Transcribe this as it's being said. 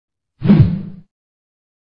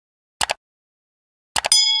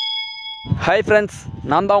Hi friends,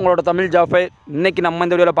 நான் தான் உங்களோட தமிழ் ஜாஃபர். இன்றைக்கி நம்ம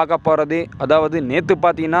இந்த வீடியோவில் பார்க்க போகிறது, அதாவது நேற்று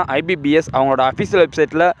பார்த்தீங்கன்னா IBPS அவங்களோட அஃபீஷியல்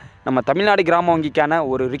வெப்சைட்டில் நம்ம தமிழ்நாடு கிராம வங்கிக்கான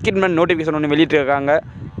ஒரு ரிக்ரூட்மெண்ட் நோட்டிஃபிகேஷன் ஒன்று வெளியிட்டிருக்காங்க.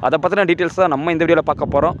 அதை பற்றின டீட்டெயில்ஸ் தான் நம்ம இந்த வீடியோவில்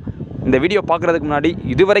பார்க்க போகிறோம். இந்த வீடியோ பார்க்குறதுக்கு முன்னாடி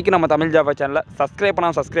இதுவரைக்கும் நம்ம தமிழ் ஜாஃபர் சேனலை சப்ஸ்கிரைப்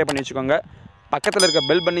பண்ணி வச்சுக்கோங்க. பக்கத்தில் இருக்க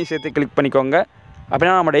பெல் பண்ணி சேர்த்து கிளிக் பண்ணிக்கோங்க.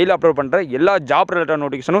 அப்படின்னா நம்ம டெய்லி அப்லோட் பண்ணுற எல்லா ஜாப் ரிலேட்டட்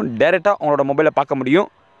நோட்டிஃபிகேஷனும் டேரெக்டாக உங்களோட மொபைலில் பார்க்க முடியும்.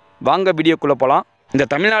 வாங்க வீடியோக்குள்ளே போகலாம். இந்த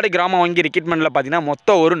தமிழ்நாடு கிராம வங்கி ரிக்ரூட்மெண்ட்டில் பார்த்தீங்கன்னா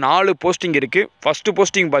மொத்தம் ஒரு 4 போஸ்டிங் இருக்குது. ஃபஸ்ட்டு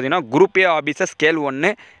போஸ்டிங் பார்த்தீங்கன்னா group A officer scale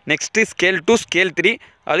 1, next scale 2, scale 3,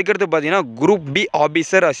 அதுக்கடுத்து பார்த்தீங்கன்னா group B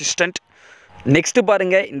officer assistant. Next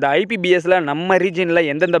பாருங்கள், இந்த IBPSல நம்ம ரீஜனில்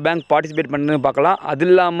எந்தெந்த பேங்க் பார்ட்டிசிபேட் பண்ணுன்னு பார்க்கலாம். அது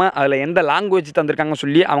இல்லாமல் அதில் எந்த லாங்குவேஜ் தந்திருக்காங்கன்னு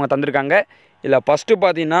சொல்லி அவங்க தந்திருக்காங்க. இல்லை ஃபஸ்ட்டு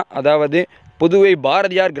பார்த்தீங்கன்னா, அதாவது புதுவை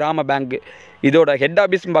பாரதியார் கிராம பேங்க், இதோட ஹெட்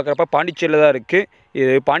ஆஃபீஸ்னு பார்க்குறப்ப பாண்டிச்சேரியில் தான் இருக்குது.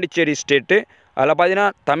 இது பாண்டிச்சேரி ஸ்டேட்டு. அதில் பார்த்தீங்கன்னா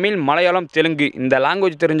தமிழ், மலையாளம், தெலுங்கு இந்த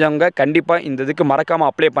லாங்குவேஜ் தெரிஞ்சவங்க கண்டிப்பாக இந்த இதுக்கு மறக்காமல்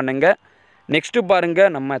அப்ளை பண்ணுங்கள். நெக்ஸ்ட்டு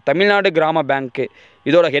பாருங்கள், நம்ம தமிழ்நாடு கிராம பேங்க்கு,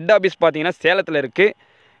 இதோட ஹெட் ஆஃபீஸ் பார்த்தீங்கன்னா சேலத்தில் இருக்குது.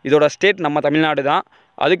 இதோட ஸ்டேட் நம்ம தமிழ்நாடு தான்.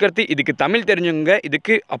 அதுக்கடுத்து இதுக்கு தமிழ் தெரிஞ்சவங்க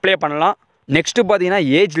இதுக்கு அப்ளை பண்ணலாம். நெக்ஸ்ட்டு பார்த்தீங்கன்னா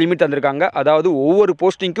ஏஜ் லிமிட் தந்திருக்காங்க. அதாவது ஒவ்வொரு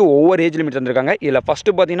போஸ்டிங்க்கு ஒவ்வொரு ஏஜ் லிமிட் தந்திருக்காங்க. இதில்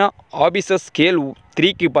ஃபஸ்ட்டு பார்த்தீங்கன்னா ஆஃபீஸர் ஸ்கேல்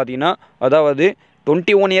 3க்கு பார்த்தீங்கன்னா, அதாவது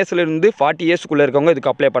 21 இயர்ஸ்லேருந்து 40 இயர்ஸ்க்குள்ளே இருக்கவங்க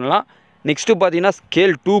இதுக்கு அப்ளை பண்ணலாம். நெக்ஸ்ட்டு பார்த்தீங்கன்னா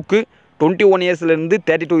ஸ்கேல் 2க்கு 21 இயர்ஸ்லேருந்து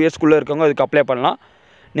 32 இயர்ஸ்க்குள்ளே இருக்கவங்க அதுக்கு அப்ளை பண்ணலாம்.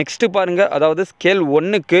 நெக்ஸ்ட்டு பாருங்கள், அதாவது ஸ்கேல்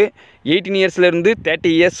 1க்கு 18 இயர்ஸ்லேருந்து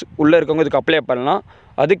 30 இயர்ஸ் உள்ளே இருக்கவங்க இதுக்கு அப்ளை பண்ணலாம்.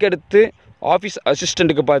 அதுக்கடுத்து ஆஃபீஸ்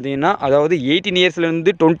அசிஸ்டண்ட்டுக்கு பார்த்தீங்கன்னா, அதாவது 18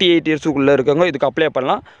 இயர்ஸ்லேருந்து 28 இயர்ஸுக்குள்ளே இருக்கவங்க இதுக்கு அப்ளை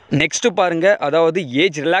பண்ணலாம். நெக்ஸ்ட்டு பாருங்கள், அதாவது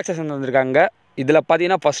ஏஜ் ரிலாக்ஸேஷன் வந்திருக்காங்க. இதில்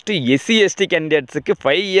பார்த்தீங்கன்னா first SC/ST கேண்டிடேட்ஸுக்கு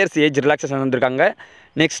 5 years age relaxation வந்திருக்காங்க.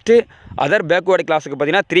 நெக்ஸ்ட்டு அதர் பேக்வேர்டு கிளாஸுக்கு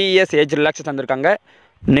பார்த்தீங்கன்னா 3 இயர்ஸ் ஏஜ் ரிலாக்ஸேஷன் வந்திருக்காங்க.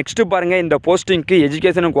 நெக்ஸ்ட்டு பாருங்கள், இந்த போஸ்டிங்க்கு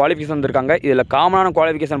எஜுகேஷன் குவாலிஃபிகேஷன் வந்திருக்காங்க. இதில் காமனான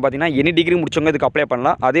குவாலிஃபிகேஷன் பார்த்தீங்கன்னா எனி டிகிரி முடிச்சவங்க இதுக்கு அப்ளை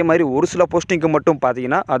பண்ணலாம். அதே மாதிரி ஒரு சில போஸ்டிங்க்கு மட்டும்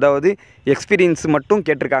பார்த்தீங்கன்னா, அதாவது எக்ஸ்பீரியன்ஸ் மட்டும்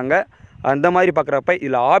கேட்டிருக்காங்க. அந்த மாதிரி பார்க்குறப்ப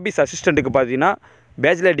இதில் ஆஃபீஸ் அசிஸ்டண்ட்டுக்கு பார்த்தீங்கன்னா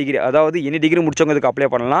பேச்சுலர் டிகிரி, அதாவது எனி டிகிரி முடிச்சவங்க இதுக்கு அப்ளை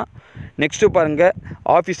பண்ணலாம். நெக்ஸ்ட்டு பாருங்கள்,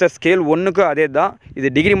 ஆஃபீஸர் ஸ்கேல் 1க்கு அதே தான். இது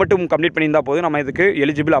டிகிரி மட்டும் கம்ப்ளீட் பண்ணியிருந்தால் போதும், நம்ம இதுக்கு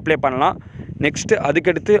எலிஜிபிள் அப்ளை பண்ணலாம். நெக்ஸ்ட்டு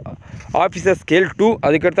அதுக்கடுத்து ஆஃபீஸர் ஸ்கேல் 2,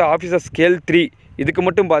 அதுக்கடுத்து ஆஃபீஸர் ஸ்கேல் 3 இதுக்கு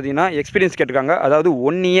மட்டும் பார்த்தீங்கன்னா எக்ஸ்பீரியன்ஸ் கேட்டிருக்காங்க. அதாவது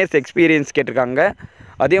 1 இயர்ஸ் எக்ஸ்பீரியன்ஸ் கேட்டிருக்காங்க.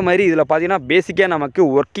 அதே மாதிரி இதில் பார்த்தீங்கன்னா பேசிக்காக நமக்கு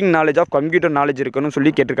working knowledge of computer knowledge இருக்கணும்னு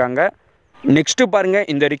சொல்லி கேட்டிருக்காங்க. நெக்ஸ்ட்டு பாருங்கள்,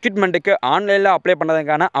 இந்த ரிக்ரூட்மெண்ட்டுக்கு ஆன்லைனில் அப்ளை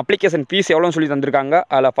பண்ணதுக்கான அப்ளிகேஷன் ஃபீஸ் எவ்வளோன்னு சொல்லி தந்திருக்காங்க.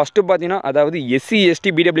 அதில் ஃபஸ்ட்டு பார்த்தீங்கன்னா, அதாவது SC/ST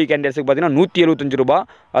BW கேண்டிடேட்ஸுக்கு பார்த்தீங்கன்னா ₹175.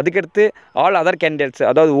 அதுக்கடுத்து ஆல் அதர் கேண்டிடேட்ஸ்,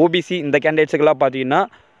 அதாவது OBC இந்த கேண்டிடேட்ஸுக்கெல்லாம் பார்த்தீங்கன்னா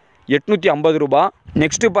 ₹850.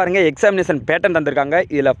 நெக்ஸ்ட்டு பாருங்கள், எக்ஸாமினேஷன் பேட்டர்ன் தந்திருக்காங்க.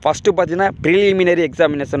 இதில் ஃபஸ்ட்டு பார்த்தீங்கன்னா ப்ரிலிமினரி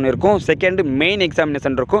எக்ஸாமினேஷன் இருக்கும். செகண்டு மெயின்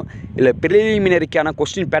எக்ஸாமினேஷன் இருக்கும். இதில் ப்ரிலிமினரிக்கான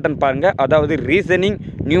கொஸ்டின் பேட்டர்ன் பாருங்கள், அதாவது ரீசனிங்,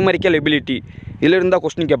 நியூமரிக்கல் எபிலிட்டி இதில் இருந்தால்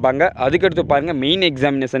கொஸ்டின் கேட்பாங்க. அதுக்கடுத்து பாருங்கள், main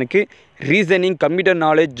எக்ஸாமினேஷனுக்கு reasoning, computer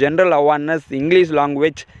knowledge, general awareness, English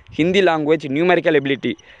language, Hindi language, numerical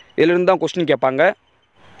ability இதில் இருந்தால் கொஸ்டின் கேட்பாங்க.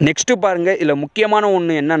 நெக்ஸ்ட்டு பாருங்கள், இதில் முக்கியமான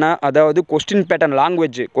ஒன்று என்னென்னா, அதாவது கொஸ்டின் பேட்டர்ன்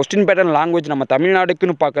லாங்குவேஜ் நம்ம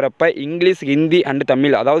தமிழ்நாடுக்குன்னு பார்க்குறப்ப இங்கிலீஷ், ஹிந்தி அண்டு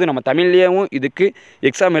தமிழ், அதாவது நம்ம தமிழ்லேயும் இதுக்கு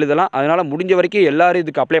எக்ஸாம் எழுதலாம். அதனால் முடிஞ்ச வரைக்கும் எல்லோரும்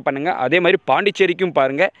இதுக்கு அப்ளை பண்ணுங்கள். அதே மாதிரி பாண்டிச்சேரிக்கும்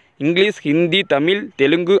பாருங்கள், இங்கிலீஷ், ஹிந்தி, தமிழ்,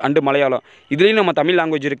 தெலுங்கு அண்டு மலையாளம் இதுலேயும் நம்ம தமிழ்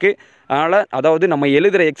லாங்குவேஜ் இருக்குது. அதனால் அதாவது நம்ம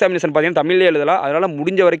எழுதுகிற எக்ஸாமினேஷன் பார்த்தீங்கன்னா தமிழ்லேயே எழுதலாம். அதனால்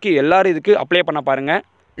முடிஞ்ச வரைக்கும் எல்லோரும் இதுக்கு அப்ளை பண்ண பாருங்கள்.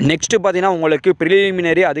 நெக்ஸ்ட்டு பார்த்தீங்கன்னா, உங்களுக்கு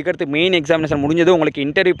ப்ரிலிமினரி, அதுக்கடுத்து மெயின் எக்ஸாமினேஷன் முடிஞ்சது உங்களுக்கு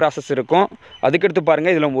இன்டர்வியூ ப்ராசஸ் இருக்கும். அதுக்கடுத்து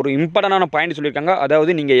பாருங்கள், இதில் ஒரு இம்பார்ட்டண்டான பாயிண்ட் சொல்லியிருக்காங்க.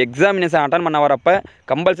 அதாவது நீங்கள் எக்ஸாமினேஷன் அட்டன் பண்ண வரப்போ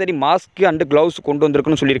கம்பல்சரி மாஸ்க் அண்டு க்ளவுஸ் கொண்டு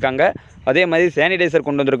வந்திருக்குன்னு சொல்லியிருக்காங்க. அதே மாதிரி சானிடைசர்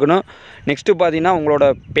கொண்டு வந்திருக்கணும். நெக்ஸ்ட்டு பார்த்தீங்கன்னா, உங்களோட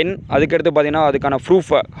பென், அதுக்கடுத்து பார்த்தீங்கன்னா அதுக்கான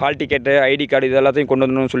proof, hall ticket, ID card இது எல்லாத்தையும் கொண்டு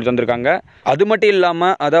வரணும்னு சொல்லி தந்திருக்காங்க. அது மட்டும்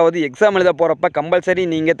இல்லாமல், அதாவது எக்ஸாம் எழுத போகிறப்ப கம்பல்சரி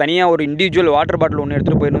நீங்கள் தனியாக ஒரு இண்டிவிஜுவல் வாட்டர் பாட்டில் ஒன்று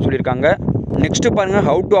எடுத்துகிட்டு போயிடணும்னு சொல்லியிருக்காங்க. நெக்ஸ்ட்டு பாருங்கள்,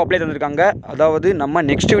 ஹவு டு அப்ளை தந்திருக்காங்க. அதாவது நம்ம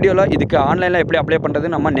நெக்ஸ்ட் வீடியோவில் இதுக்கு ஆன்லைனில் எப்படி அப்ளை பண்ணுறது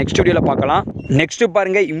நம்ம நெக்ஸ்ட் வீடியோவில் பார்க்கலாம். நெக்ஸ்ட்டு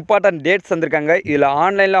பாருங்கள், இம்பார்ட்டன்ட் டேட்ஸ் தந்திருக்காங்க. இதில்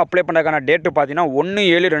ஆன்லைனில் அப்ளை பண்ணுறதுக்கான டேட்டு பார்த்தீங்கன்னா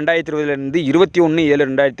 1/7/2020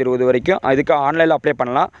 21/7/2020 வரைக்கும் இதுக்கு ஆன்லைனில் அப்ளை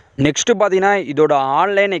பண்ணலாம். நெக்ஸ்ட்டு பார்த்தீங்கன்னா, இதோட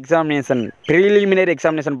ஆன்லைன் எக்ஸாமினேஷன் ப்ரிலிமினரி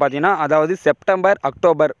எக்ஸாமினேஷன் பார்த்தீங்கன்னா, அதாவது செப்டம்பர்,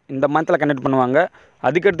 அக்டோபர் இந்த மந்தில் கண்டக்ட் பண்ணுவாங்க.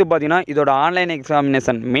 அதுக்கடுத்து பார்த்தீங்கன்னா, இதோட ஆன்லைன்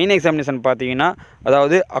எக்ஸாமினேஷன் மெயின் எக்ஸாமினேஷன் பார்த்தீங்கன்னா,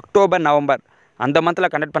 அதாவது அக்டோபர், நவம்பர் அந்த மந்தில்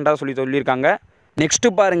கண்டக்ட் பண்ணுறதா சொல்லியிருக்காங்க. நெக்ஸ்ட்டு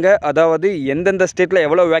பாருங்கள், அதாவது எந்தெந்த ஸ்டேட்டில்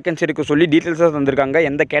எவ்வளோ வேகன்சி இருக்குது சொல்லி டீட்டெயில்ஸாக தந்திருக்காங்க,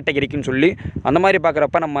 எந்த கேட்டகரிக்குன்னு சொல்லி. அந்த மாதிரி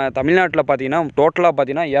பார்க்குறப்ப நம்ம தமிழ்நாட்டில் பார்த்தீங்கன்னா டோட்டலாக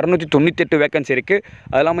பார்த்தீங்கன்னா 298 வேகன்சி இருக்குது.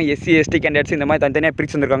 அது இல்லாமல் SC/ST கேண்டிடேட்ஸ் இந்த மாதிரி தனித்தனியாக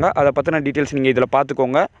பிரித்து தந்திருக்காங்க. அதை பற்றின டீட்டெயில்ஸ் நீங்கள் இதில்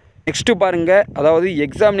பார்த்துக்கோங்க. நெக்ஸ்ட்டு பாருங்கள், அதாவது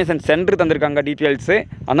எக்ஸாமினேஷன் சென்டர் தந்திருக்காங்க டீட்டெயில்ஸு.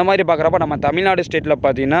 அந்த மாதிரி பார்க்குறப்ப நம்ம தமிழ்நாடு ஸ்டேட்டில்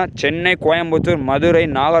பார்த்தீங்கன்னா சென்னை, கோயம்புத்தூர், மதுரை,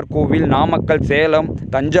 நாகர்கோவில், நாமக்கல், சேலம்,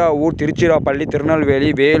 தஞ்சாவூர், திருச்சிராப்பள்ளி,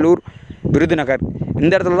 திருநெல்வேலி, வேலூர், விருதுநகர்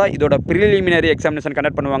இந்த இடத்துல தான் இதோட ப்ரிலிமினரி எக்ஸாமினேஷன்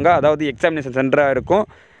கண்டக்ட் பண்ணுவாங்க. அதாவது எக்ஸாமினேஷன் சென்டராக இருக்கும்.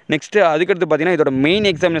 நெக்ஸ்ட்டு அதுக்கடுத்து பார்த்தீங்கன்னா இதோட மெயின்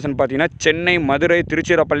எக்ஸாமினேஷன் பார்த்தீங்கன்னா சென்னை, மதுரை,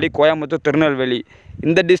 திருச்சிராப்பள்ளி, கோயம்புத்தூர், திருநெல்வேலி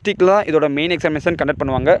இந்த டிஸ்ட்ரிக்டில் தான் இதோட மெயின் எக்ஸாமினேஷன் கண்டக்ட்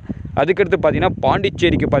பண்ணுவாங்க. அதுக்கடுத்து பார்த்தீங்கன்னா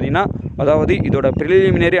பாண்டிச்சேரிக்கு பார்த்தீங்கன்னா அதாவது இதோட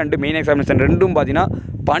ப்ரிலிமினரி அண்டு மெயின் எக்ஸாமினேஷன் ரெண்டும் பார்த்தீங்கன்னா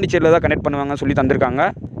பாண்டிச்சேரியில் தான் கண்டக்ட் பண்ணுவாங்கன்னு சொல்லி தந்திருக்காங்க.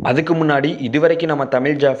 அதுக்கு முன்னாடி இதுவரைக்கும் நம்ம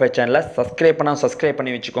தமிழ் ஜாஃபை சேனலை சப்ஸ்கிரைப்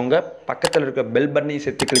பண்ணி வச்சுக்கோங்க. பக்கத்தில் இருக்க பெல் பட்டனையும்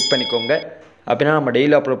சேர்த்து கிளிக் பண்ணிக்கோங்க. அப்படின்னா நம்ம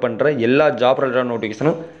டெய்லி அப்லோட் பண்ணுற எல்லா ஜாப் ரிலேட்டட்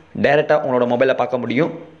நோட்டிஃபிகேஷனும் டேரெக்டாக உங்களோட மொபைலில் பார்க்க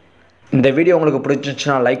முடியும். இந்த வீடியோ உங்களுக்கு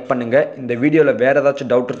பிடிச்சிச்சுன்னா லைக் பண்ணுங்கள். இந்த வீடியோவில் வேறு ஏதாச்சும்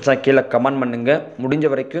டவுட் இருந்துச்சுன்னா கீழே கமெண்ட் பண்ணுங்கள். முடிஞ்ச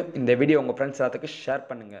வரைக்கும் இந்த வீடியோ உங்கள் ஃப்ரெண்ட்ஸ் எல்லாத்துக்கும் ஷேர்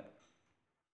பண்ணுங்கள்.